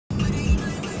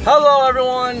Hello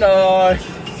everyone,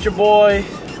 it's your boy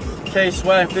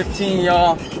K-Swag15,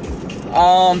 y'all.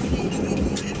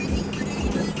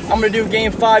 I'm gonna do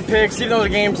Game 5 picks, even though the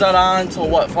game's not on until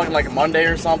what, fucking like a Monday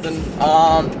or something.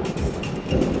 I'm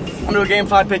gonna do a Game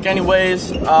 5 pick anyways.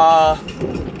 You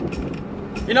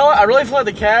know what, I really feel like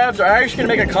the Cavs are actually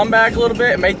gonna make a comeback a little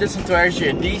bit and make this into actually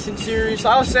a decent series.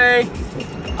 So I'll say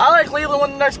I like Cleveland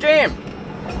win the next game,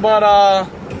 but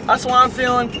that's what I'm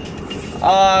feeling.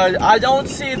 I don't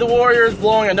see the Warriors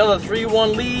blowing another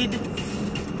 3-1 lead.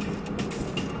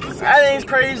 I think it's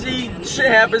crazy. Shit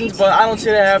happens, but I don't see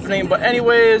that happening. But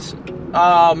anyways,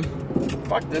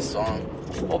 fuck this song.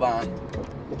 Hold on.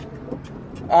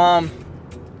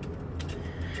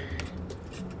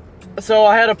 So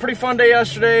I had a pretty fun day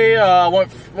yesterday.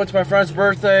 Went to my friend's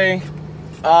birthday.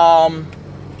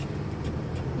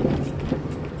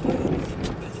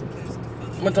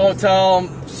 Went to the hotel,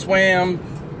 swam,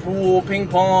 pool, ping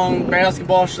pong,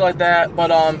 basketball, shit like that.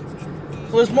 But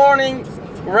so this morning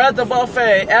we're at the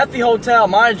buffet at the hotel,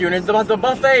 mind you, and the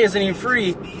buffet isn't even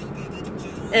free.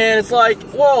 And it's like,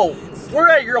 whoa, we're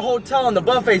at your hotel and the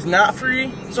buffet's not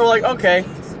free. So we're like, okay,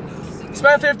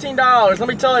 spend $15. Let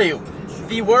me tell you,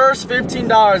 the worst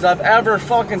 $15 I've ever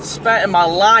fucking spent in my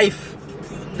life.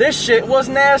 This shit was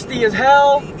nasty as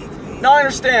hell. Now I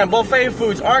understand buffet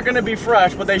foods aren't gonna be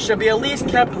fresh, but they should be at least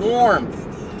kept warm.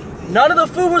 None of the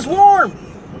food was warm.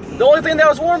 The only thing that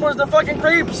was warm was the fucking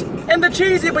crepes and the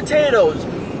cheesy potatoes.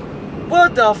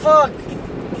 What the fuck?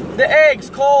 The eggs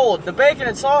cold, the bacon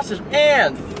and sausage,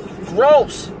 and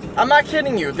gross. I'm not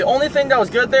kidding you. The only thing that was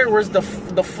good there was the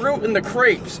fruit and the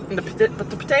crepes and the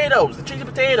potatoes, the cheesy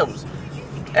potatoes.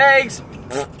 Eggs,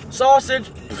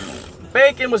 sausage,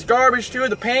 bacon was garbage too.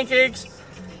 The pancakes,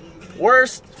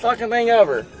 worst fucking thing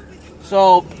ever.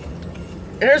 So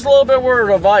here's a little bit of word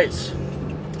of advice.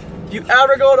 If you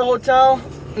ever go to a hotel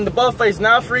and the buffet's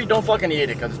not free, don't fucking eat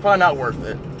it, because it's probably not worth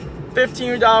it.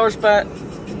 $15 spent,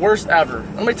 worst ever.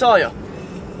 Let me tell you,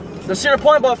 the Cedar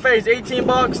Point buffet is 18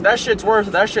 bucks. That shit's worth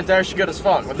it. That shit's actually good as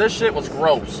fuck. But this shit was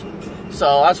gross.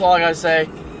 So that's all I gotta say.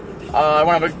 I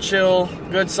want to have a chill,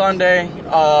 good Sunday.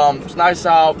 It's nice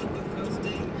out.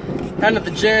 Heading to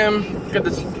the gym, get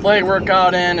this leg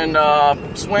workout in, and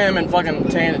swim and fucking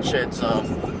tan and shit. So.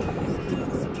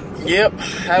 Yep,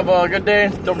 have a good day.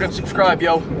 Don't forget to subscribe,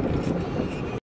 yo.